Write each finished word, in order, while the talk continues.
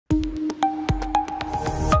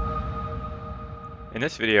In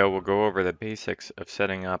this video, we'll go over the basics of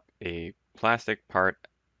setting up a plastic part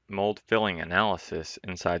mold filling analysis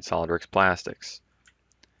inside SOLIDWORKS Plastics.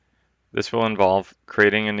 This will involve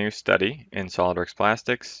creating a new study in SOLIDWORKS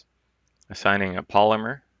Plastics, assigning a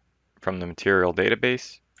polymer from the material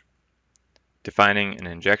database, defining an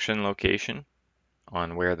injection location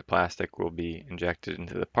on where the plastic will be injected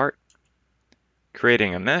into the part,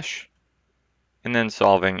 creating a mesh, and then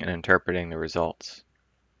solving and interpreting the results.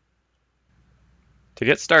 To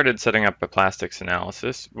get started setting up a plastics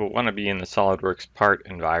analysis, we'll want to be in the SOLIDWORKS part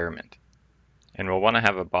environment. And we'll want to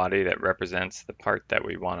have a body that represents the part that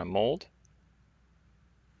we want to mold,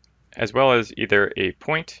 as well as either a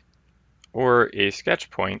point or a sketch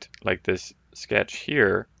point, like this sketch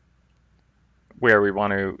here, where we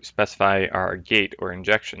want to specify our gate or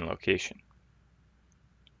injection location.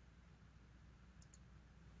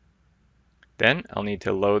 Then I'll need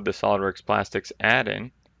to load the SOLIDWORKS Plastics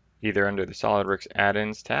add-in, either under the SOLIDWORKS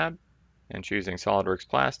Add-ins tab and choosing SOLIDWORKS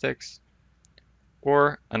Plastics,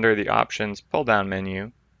 or under the Options pull-down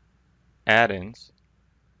menu, Add-ins,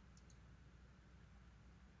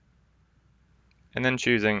 and then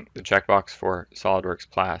choosing the checkbox for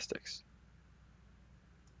SOLIDWORKS Plastics.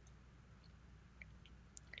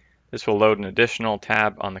 This will load an additional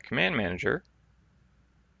tab on the command manager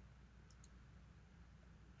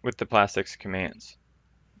with the plastics commands.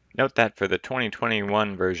 Note that for the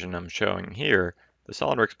 2021 version I'm showing here, the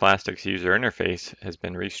SOLIDWORKS Plastics user interface has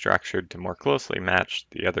been restructured to more closely match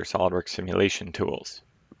the other SOLIDWORKS simulation tools.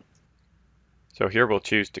 So here we'll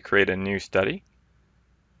choose to create a new study.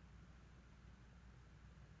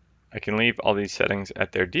 I can leave all these settings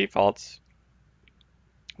at their defaults,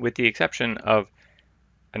 with the exception of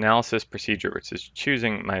analysis procedure, which is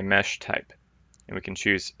choosing my mesh type. And we can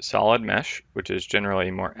choose solid mesh, which is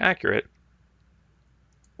generally more accurate,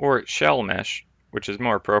 or shell mesh, which is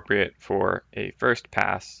more appropriate for a first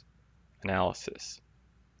pass analysis.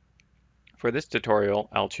 For this tutorial,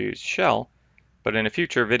 I'll choose shell, but in a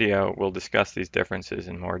future video, we'll discuss these differences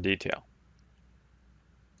in more detail.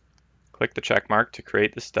 Click the check mark to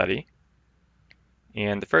create the study.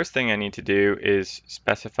 And the first thing I need to do is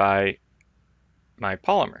specify my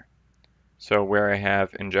polymer. So where I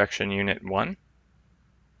have injection unit 1,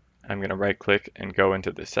 I'm going to right click and go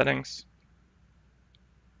into the settings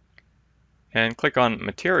and click on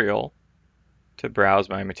material to browse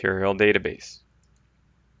my material database.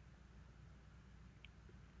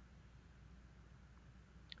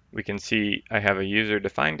 We can see I have a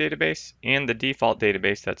user-defined database and the default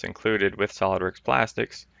database that's included with SOLIDWORKS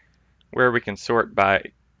Plastics, where we can sort by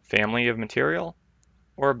family of material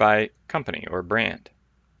or by company or brand.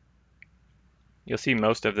 You'll see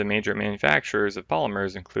most of the major manufacturers of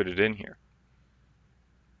polymers included in here.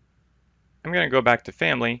 I'm going to go back to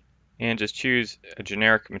family and just choose a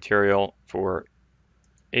generic material for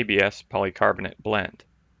ABS polycarbonate blend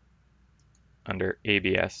under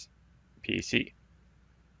ABS PC.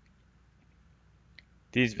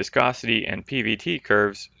 These viscosity and PVT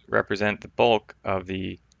curves represent the bulk of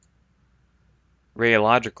the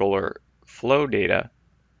rheological or flow data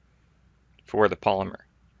for the polymer.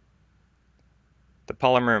 The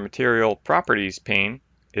polymer material properties pane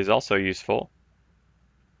is also useful.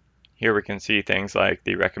 Here we can see things like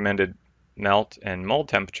the recommended melt and mold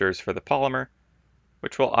temperatures for the polymer,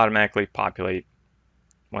 which will automatically populate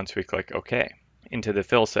once we click OK into the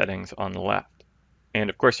fill settings on the left. And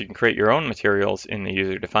of course, you can create your own materials in the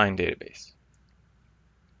user-defined database.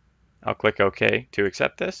 I'll click OK to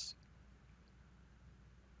accept this.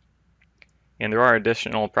 And there are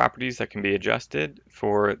additional properties that can be adjusted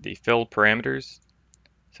for the fill parameters,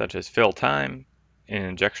 such as fill time and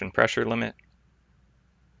injection pressure limit.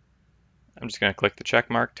 I'm just going to click the check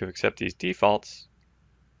mark to accept these defaults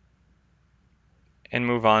and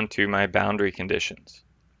move on to my boundary conditions,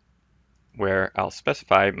 where I'll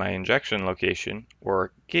specify my injection location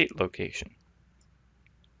or gate location.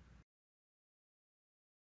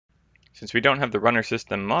 Since we don't have the runner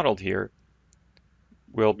system modeled here,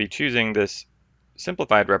 we'll be choosing this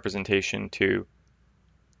simplified representation to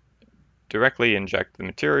directly inject the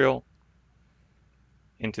material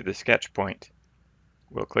into the sketch point.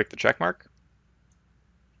 We'll click the check mark.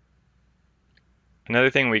 Another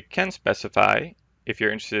thing we can specify, if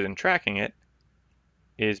you're interested in tracking it,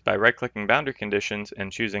 is by right-clicking boundary conditions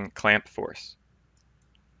and choosing clamp force.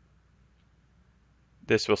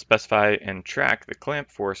 This will specify and track the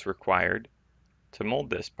clamp force required to mold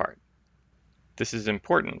this part. This is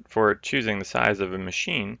important for choosing the size of a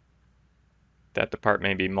machine that the part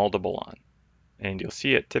may be moldable on, and you'll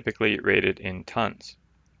see it typically rated in tons.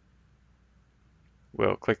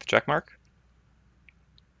 We'll click the check mark.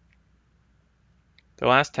 The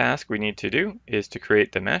last task we need to do is to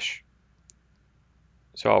create the mesh.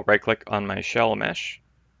 So I'll right-click on my shell mesh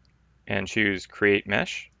and choose Create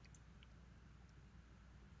Mesh.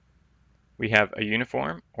 We have a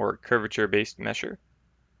uniform or curvature-based mesher.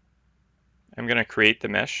 I'm going to create the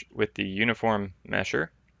mesh with the uniform mesher,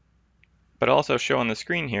 but also show on the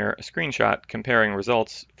screen here a screenshot comparing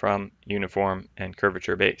results from uniform and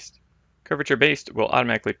curvature-based. Curvature-based will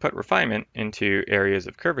automatically put refinement into areas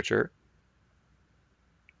of curvature.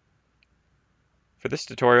 For this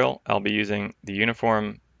tutorial, I'll be using the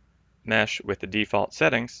uniform mesh with the default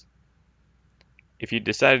settings. If you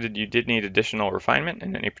decided you did need additional refinement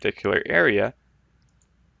in any particular area,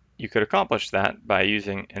 you could accomplish that by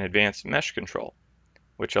using an advanced mesh control,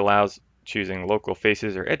 which allows choosing local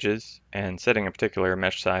faces or edges and setting a particular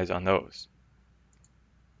mesh size on those.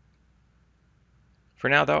 For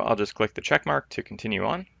now though, I'll just click the check mark to continue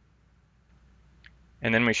on.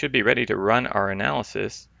 And then we should be ready to run our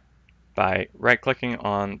analysis by right-clicking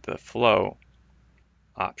on the flow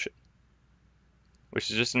option,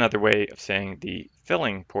 which is just another way of saying the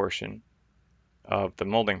filling portion of the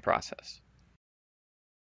molding process.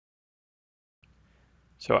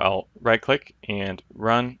 So I'll right-click and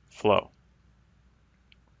run flow.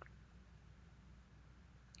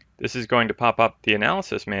 This is going to pop up the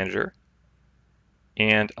analysis manager,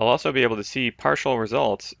 and I'll also be able to see partial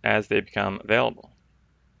results as they become available.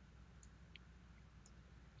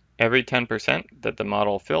 Every 10% that the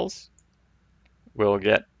model fills will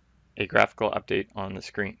get a graphical update on the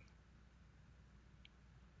screen.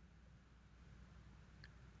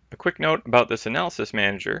 A quick note about this analysis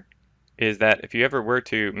manager is that if you ever were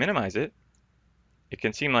to minimize it, it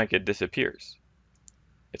can seem like it disappears.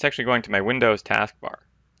 It's actually going to my Windows taskbar.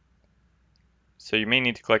 So you may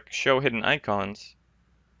need to click Show Hidden Icons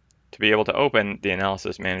to be able to open the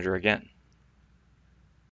analysis manager again.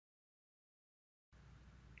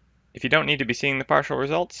 If you don't need to be seeing the partial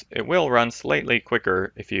results, it will run slightly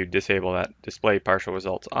quicker if you disable that Display Partial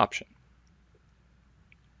Results option.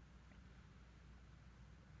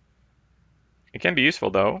 It can be useful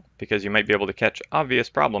though, because you might be able to catch obvious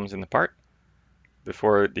problems in the part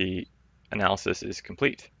before the analysis is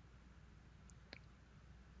complete.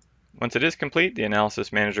 Once it is complete, the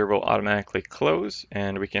analysis manager will automatically close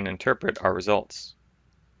and we can interpret our results.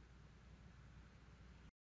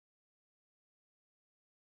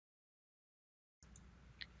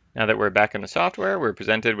 Now that we're back in the software, we're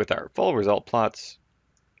presented with our full result plots,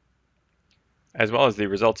 as well as the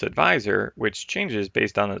results advisor, which changes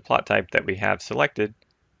based on the plot type that we have selected.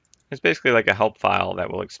 It's basically like a help file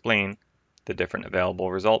that will explain the different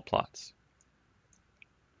available result plots.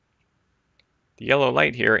 The yellow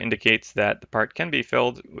light here indicates that the part can be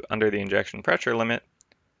filled under the injection pressure limit,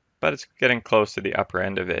 but it's getting close to the upper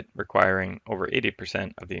end of it, requiring over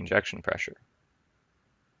 80% of the injection pressure.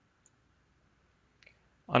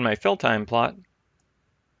 On my fill time plot,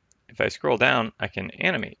 if I scroll down, I can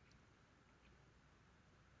animate.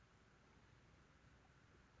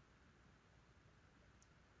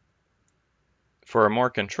 For a more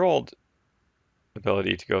controlled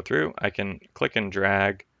ability to go through, I can click and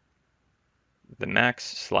drag the max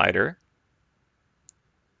slider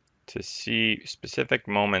to see specific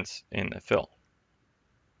moments in the fill,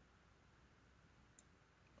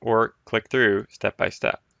 or click through step by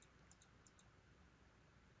step.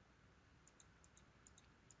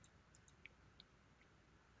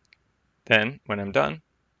 Then, when I'm done,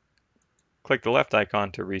 click the left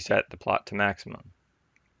icon to reset the plot to maximum.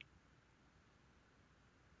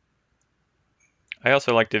 I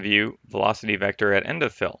also like to view velocity vector at end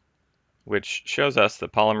of fill, which shows us the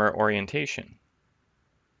polymer orientation.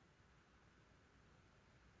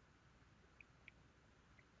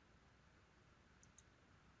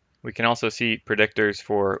 We can also see predictors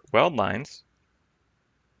for weld lines,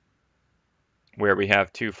 where we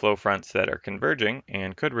have two flow fronts that are converging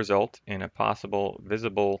and could result in a possible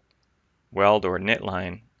visible weld or knit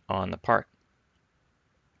line on the part,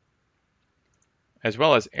 as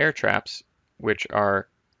well as air traps, which are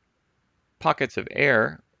pockets of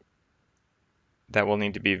air that will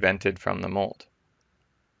need to be vented from the mold.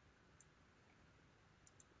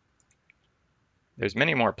 There's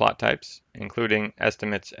many more plot types, including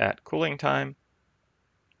estimates at cooling time,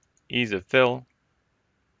 ease of fill,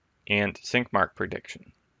 and sink mark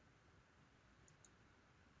prediction.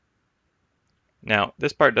 Now,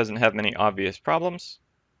 this part doesn't have many obvious problems,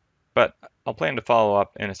 but I'll plan to follow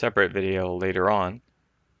up in a separate video later on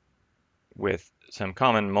with some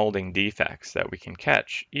common molding defects that we can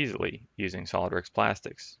catch easily using SOLIDWORKS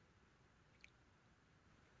Plastics.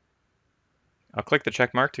 I'll click the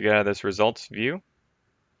check mark to get out of this results view,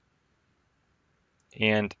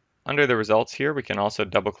 and Under the results here, we can also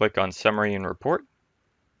double-click on Summary and Report.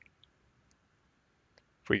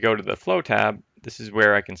 If we go to the Flow tab, this is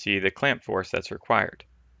where I can see the clamp force that's required,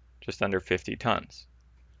 just under 50 tons.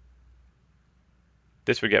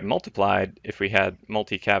 This would get multiplied if we had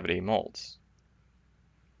multi-cavity molds.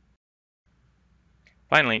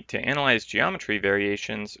 Finally, to analyze geometry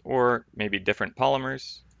variations or maybe different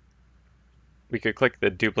polymers, we could click the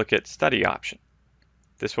Duplicate Study option.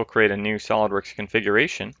 This will create a new SOLIDWORKS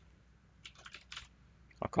configuration.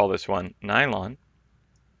 I'll call this one Nylon.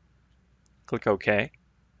 Click OK,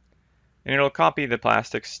 and it'll copy the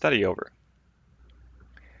plastics study over.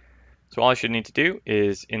 So all I should need to do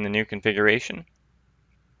is, in the new configuration,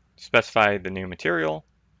 specify the new material,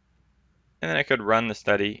 and then I could run the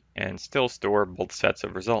study and still store both sets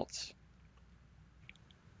of results.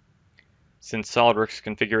 Since SOLIDWORKS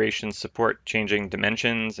configurations support changing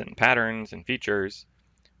dimensions and patterns and features,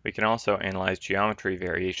 we can also analyze geometry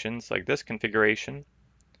variations like this configuration,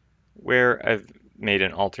 where I've made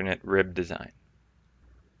an alternate rib design.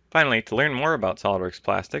 Finally, to learn more about SOLIDWORKS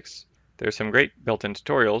Plastics, there are some great built-in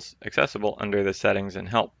tutorials accessible under the Settings and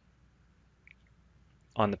Help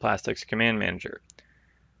on the Plastics Command Manager.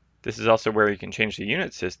 This is also where you can change the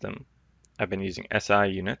unit system. I've been using SI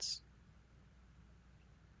units.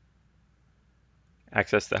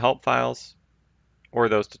 Access the help files, or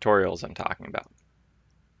those tutorials I'm talking about.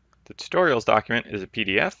 The tutorials document is a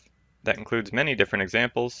PDF that includes many different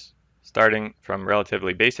examples, starting from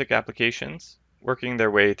relatively basic applications, working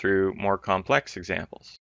their way through more complex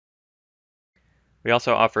examples. We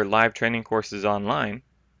also offer live training courses online,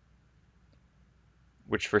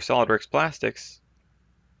 which for SOLIDWORKS Plastics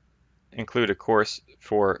include a course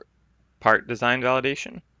for part design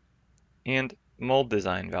validation and mold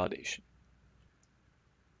design validation.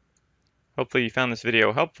 Hopefully you found this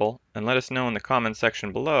video helpful, and let us know in the comments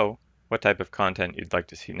section below what type of content you'd like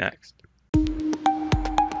to see next.